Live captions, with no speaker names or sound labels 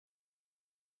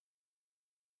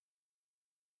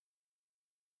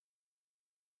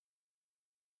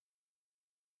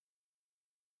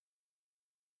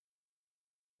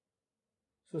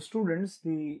So students,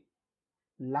 the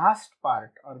last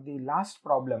part or the last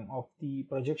problem of the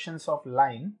projections of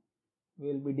line, we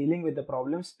will be dealing with the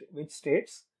problem which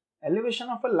states elevation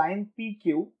of a line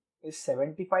PQ is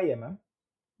 75 mm.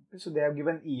 Okay, so they have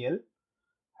given EL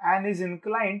and is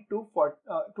inclined to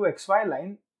XY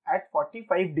line at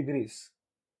 45 degrees.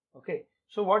 Okay,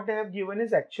 so what they have given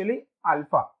is actually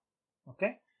alpha.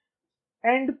 Okay,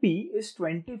 end P is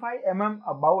 25 mm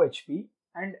above HP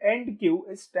and end Q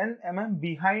is 10 mm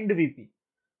behind VP.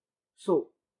 So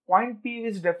point P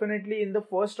is definitely in the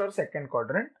first or second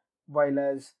quadrant, while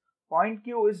as point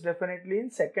Q is definitely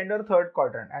in second or third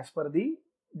quadrant as per the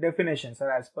definitions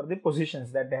or as per the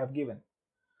positions that they have given.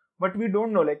 But we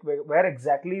don't know like where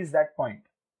exactly is that point.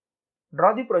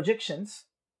 Draw the projections.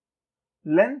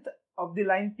 Length of the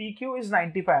line PQ is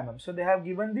 95 mm. So they have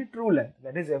given the true length,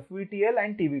 that is FVTL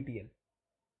and TVTL.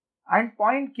 And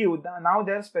point Q, now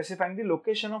they are specifying the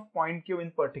location of point Q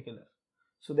in particular.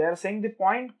 So they are saying the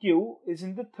point Q is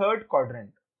in the third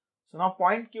quadrant. So now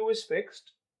point Q is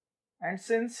fixed, and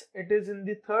since it is in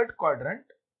the third quadrant,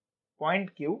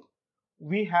 point Q,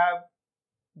 we have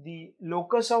the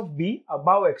locus of B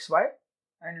above XY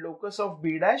and locus of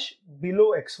B dash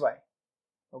below XY.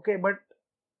 Okay, but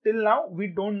till now we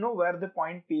don't know where the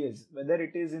point P is, whether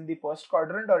it is in the first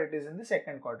quadrant or it is in the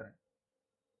second quadrant.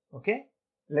 Okay,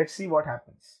 let's see what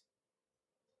happens.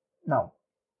 Now,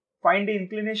 find the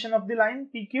inclination of the line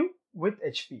PQ with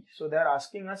HP. So they are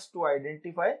asking us to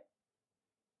identify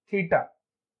theta.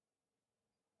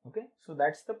 Okay, so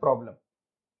that's the problem.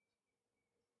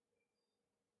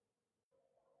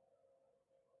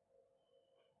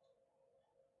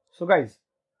 So guys,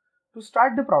 to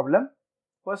start the problem,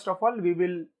 first of all, we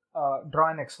will draw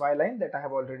an XY line that I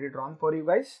have already drawn for you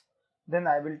guys. Then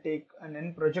I will take an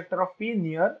end projector of P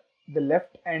near the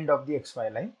left end of the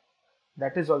XY line.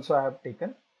 That is also I have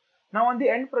taken. Now on the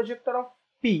end projector of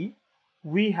P,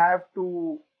 we have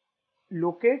to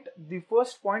locate the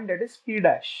first point, that is P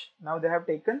dash. Now they have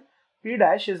taken P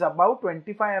dash is above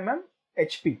 25 mm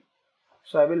HP.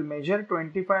 So I will measure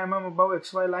 25 mm above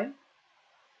XY line,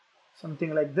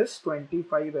 something like this,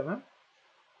 25 mm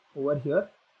over here.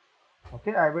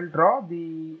 Okay, I will draw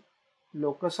the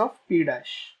locus of P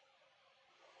dash.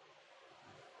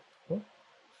 Okay,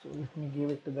 so let me give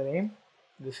it to the name.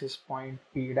 This is point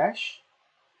P dash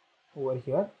over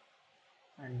here,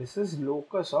 and this is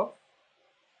locus of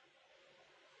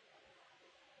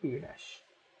P dash.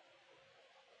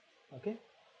 Okay.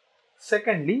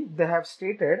 Secondly, they have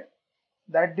stated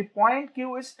that the point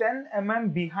Q is 10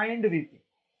 mm behind VP.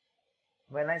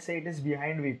 When I say it is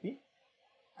behind VP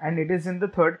and it is in the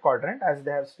third quadrant as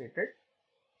they have stated,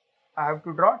 I have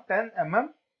to draw 10 mm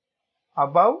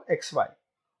above XY.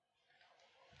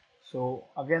 So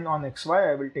again on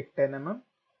XY I will take 10 mm.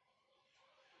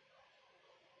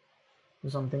 So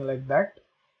something like that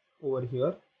over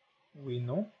here we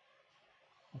know.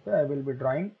 Okay, I will be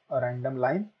drawing a random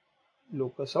line,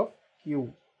 locus of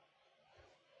Q.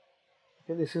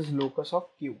 Okay, this is locus of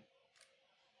Q.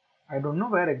 I don't know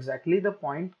where exactly the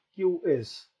point Q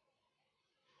is.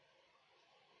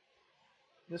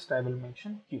 Just I will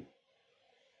mention Q.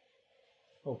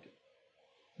 Okay.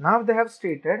 Now they have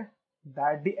stated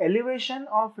that the elevation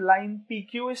of line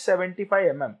PQ is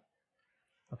 75 mm.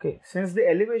 Okay, since the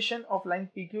elevation of line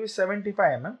PQ is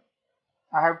 75 mm,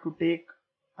 I have to take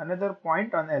another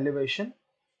point on elevation,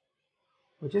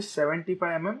 which is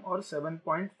 75 mm or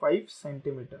 7.5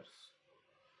 centimeters.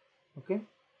 Okay,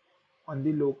 on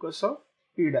the locus of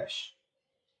P dash.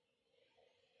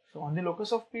 So on the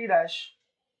locus of P dash,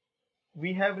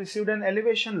 we have received an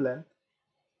elevation length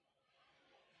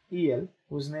EL,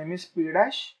 whose name is P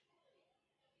dash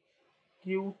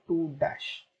Q2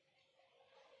 dash.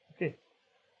 Okay,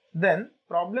 then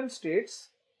problem states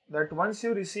that once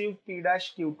you receive P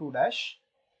dash Q2 dash,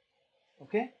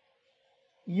 okay,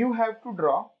 you have to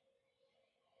draw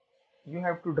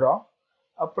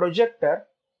a projector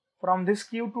from this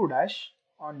Q2 dash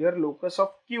on your locus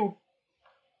of Q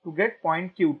to get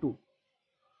point Q2.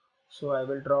 So I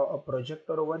will draw a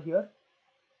projector over here.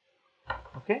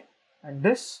 Okay, and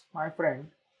this, my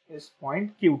friend, is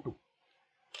point Q2.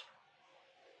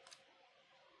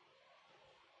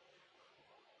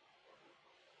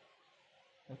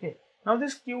 Okay, now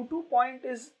this Q2 point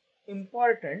is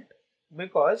important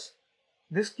because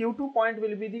this Q2 point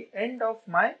will be the end of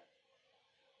my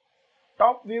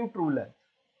top view true length.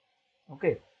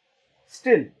 Okay,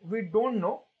 still we don't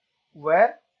know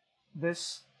where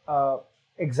this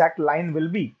exact line will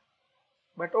be,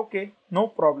 but okay, no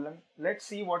problem. Let's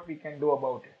see what we can do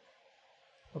about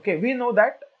it. Okay, we know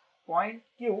that point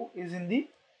Q is in the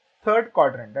third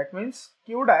quadrant. That means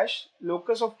Q dash,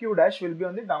 locus of Q dash will be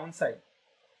on the downside.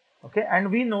 Okay,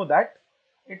 and we know that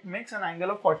it makes an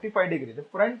angle of 45 degrees. The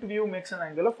front view makes an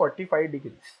angle of 45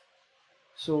 degrees.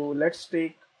 So let's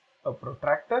take a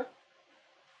protractor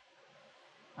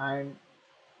and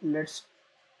let's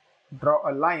draw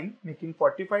a line making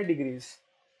 45 degrees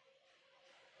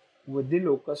with the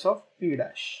locus of P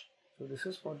dash. So this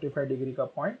is 45 degree ka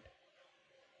point.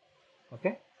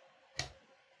 Okay,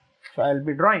 so I'll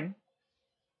be drawing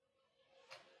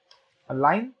a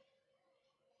line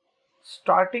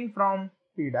starting from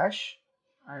P dash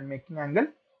and making angle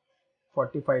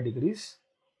 45 degrees.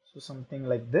 So something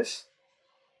like this.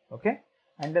 Okay,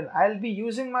 and then I'll be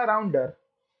using my rounder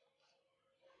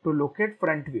to locate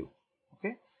front view.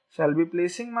 Okay, so I'll be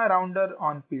placing my rounder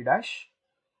on P dash.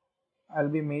 I'll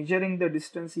be measuring the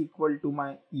distance equal to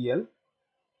my EL.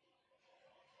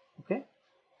 Okay,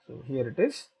 so here it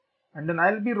is, and then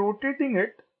I'll be rotating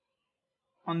it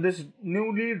on this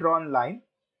newly drawn line.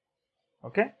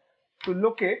 Okay, to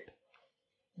locate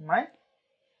my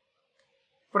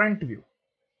front view.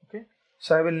 Okay,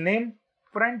 so I will name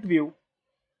front view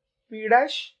P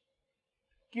dash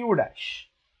Q dash.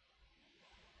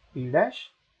 P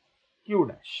dash Q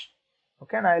dash.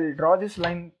 Okay, and I'll draw this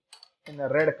line in a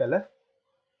red color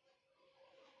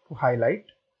to highlight.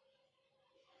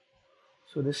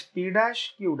 So this P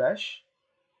dash Q dash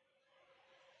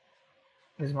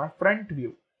is my front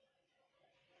view.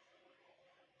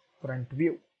 Front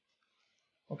view.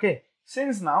 Okay,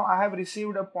 since now I have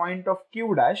received a point of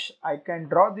Q dash, I can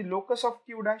draw the locus of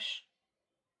Q dash,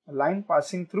 a line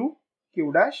passing through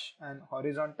Q dash and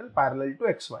horizontal parallel to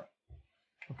XY.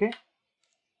 Okay,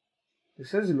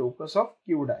 this is locus of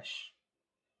Q dash.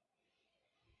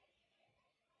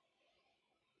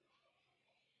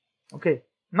 Okay,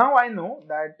 now I know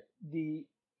that the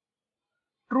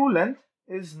true length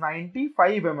is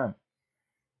 95 mm.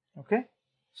 Okay,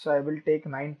 so I will take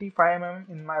 95 mm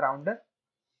in my rounder.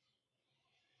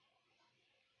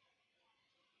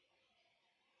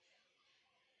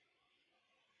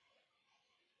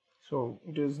 So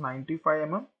it is 95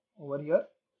 mm over here.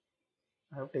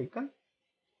 I have taken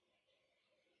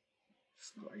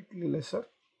slightly lesser.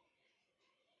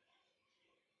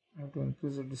 I have to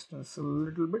increase the distance a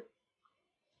little bit.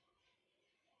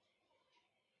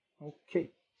 Okay,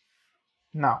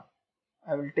 now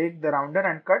I will take the rounder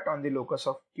and cut on the locus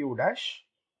of Q dash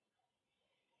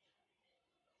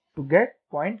to get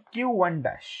point Q1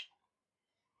 dash.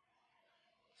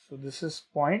 So this is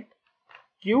point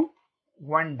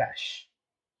Q1 dash.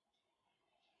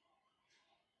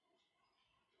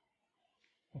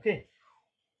 Okay,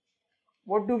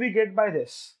 what do we get by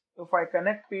this? If I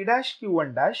connect P dash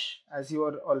Q1 dash, as you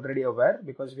are already aware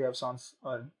because we have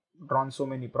drawn so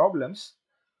many problems,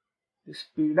 this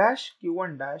P dash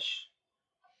Q1 dash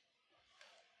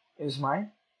is my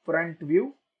front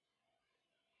view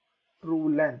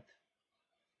true length,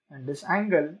 and this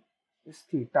angle is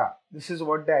theta. This is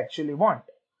what they actually want,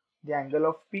 the angle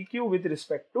of PQ with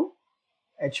respect to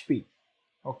HP.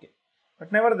 Okay,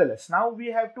 but nevertheless, now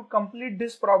we have to complete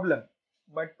this problem,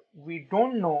 but we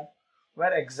don't know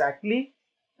where exactly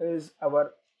is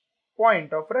our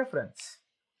point of reference.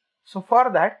 So for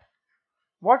that,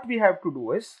 what we have to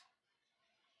do is,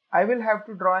 I will have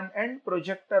to draw an end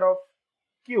projector of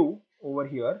Q over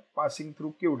here passing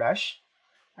through Q dash,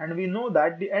 and we know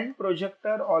that the end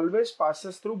projector always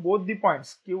passes through both the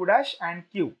points Q dash and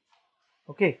Q.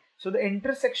 Okay, so the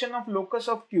intersection of locus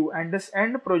of Q and this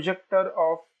end projector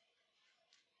of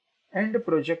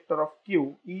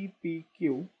Q,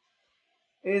 EPQ,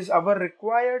 is our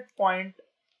required point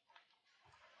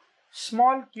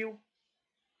small q.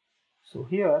 So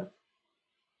here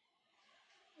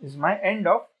is my end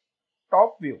of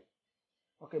top view.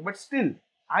 Okay, but still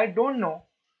I don't know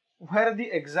where the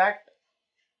exact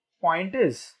point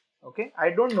is. Okay, I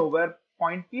don't know where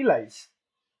point P lies.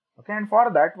 Okay, and for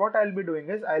that what I'll be doing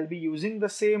is I'll be using the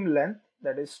same length,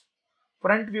 that is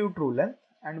front view true length,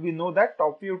 and we know that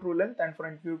top view true length and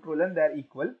front view true length, they are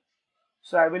equal.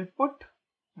 So I will put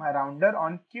my rounder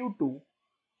on Q2,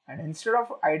 and instead of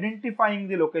identifying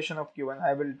the location of Q1,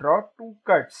 I will draw two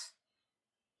cuts.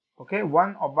 Okay,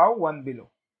 one above, one below.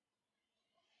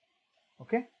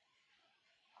 Okay,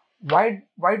 why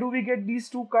do we get these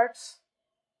two cuts?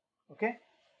 Okay,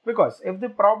 because if the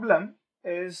problem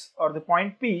is, or the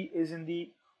point P is in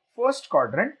the first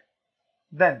quadrant,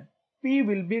 then P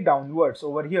will be downwards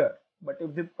over here. But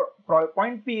if the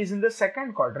point P is in the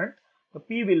second quadrant, the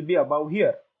P will be above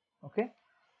here. Okay,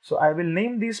 so I will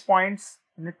name these points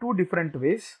in two different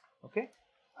ways. Okay,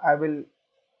 I will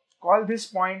call this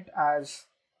point as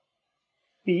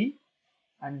P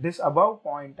and this above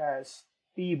point as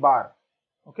P bar.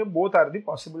 Okay, both are the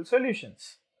possible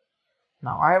solutions.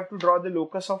 Now I have to draw the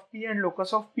locus of P and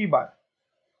locus of P bar.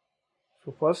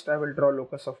 So first I will draw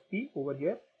locus of P over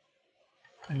here,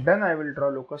 and then I will draw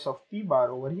locus of P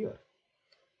bar over here.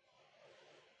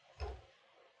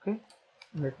 Okay,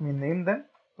 let me name them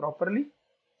properly.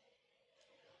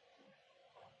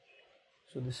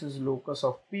 So this is locus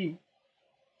of P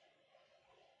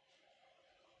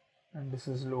and this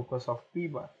is locus of P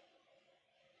bar.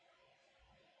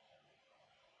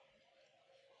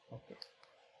 Okay.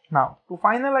 Now to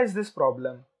finalize this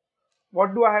problem,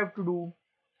 what do I have to do?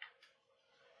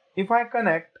 If I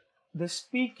connect this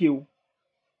PQ,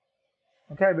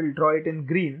 okay, I will draw it in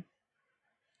green.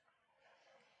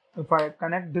 If I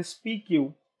connect this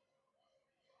PQ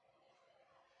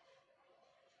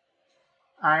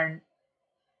and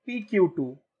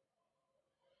PQ2,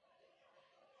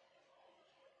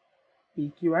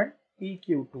 PQ and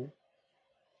PQ2,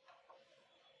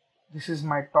 this is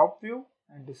my top view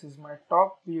and this is my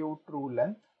top view true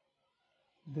length.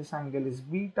 This angle is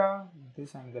beta,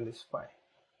 this angle is phi.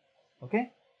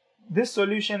 Okay, this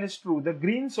solution is true. The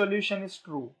green solution is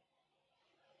true.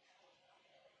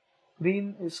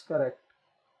 Green is correct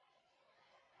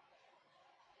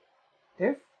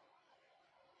if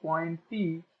point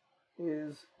P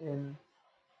is in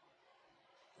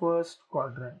first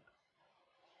quadrant.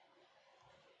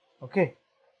 Okay.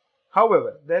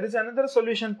 However, there is another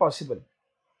solution possible,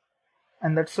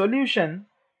 and that solution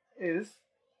is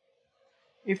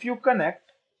if you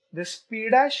connect this P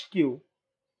dash Q.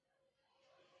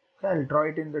 I'll draw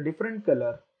it in the different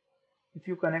color. If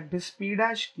you connect this P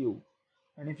dash Q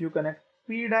and if you connect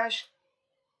P dash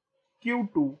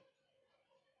Q2,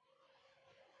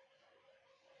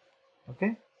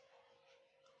 okay,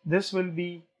 this will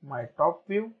be my top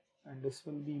view and this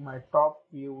will be my top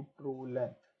view true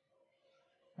length,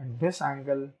 and this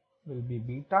angle will be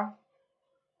beta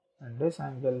and this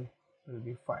angle will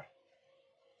be phi.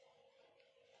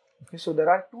 Okay, so there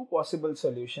are two possible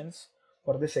solutions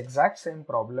for this exact same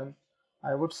problem.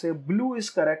 I would say blue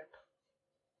is correct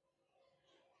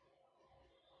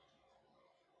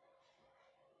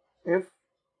if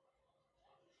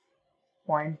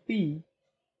point P,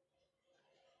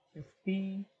 if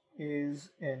P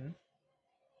is in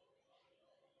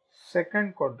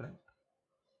second quadrant.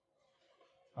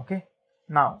 Okay,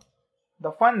 now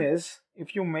the fun is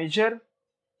if you measure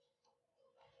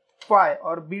phi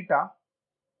or beta,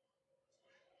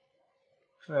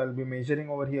 so I'll be measuring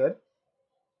over here.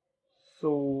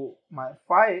 So my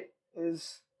phi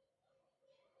is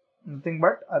nothing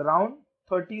but around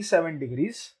 37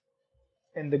 degrees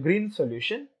in the green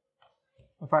solution.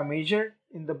 If I measure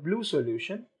in the blue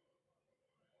solution,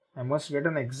 I must get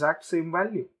an exact same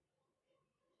value.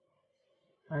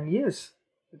 And yes,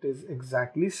 it is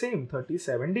exactly same,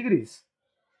 37 degrees.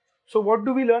 So what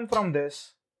do we learn from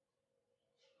this?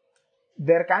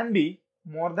 There can be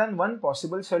more than one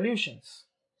possible solutions.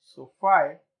 So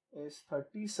phi is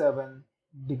 37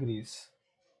 degrees.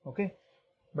 Okay,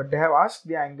 but they have asked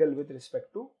the angle with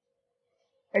respect to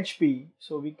HP,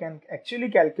 so we can actually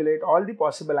calculate all the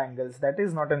possible angles. That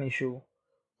is not an issue.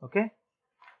 Okay,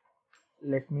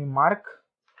 let me mark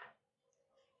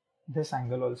this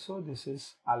angle also. This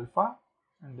is alpha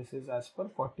and this is as per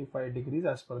 45 degrees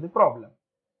as per the problem.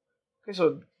 Okay,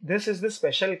 so this is the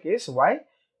special case. Why?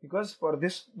 Because for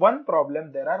this one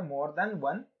problem there are more than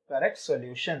one correct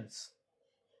solutions.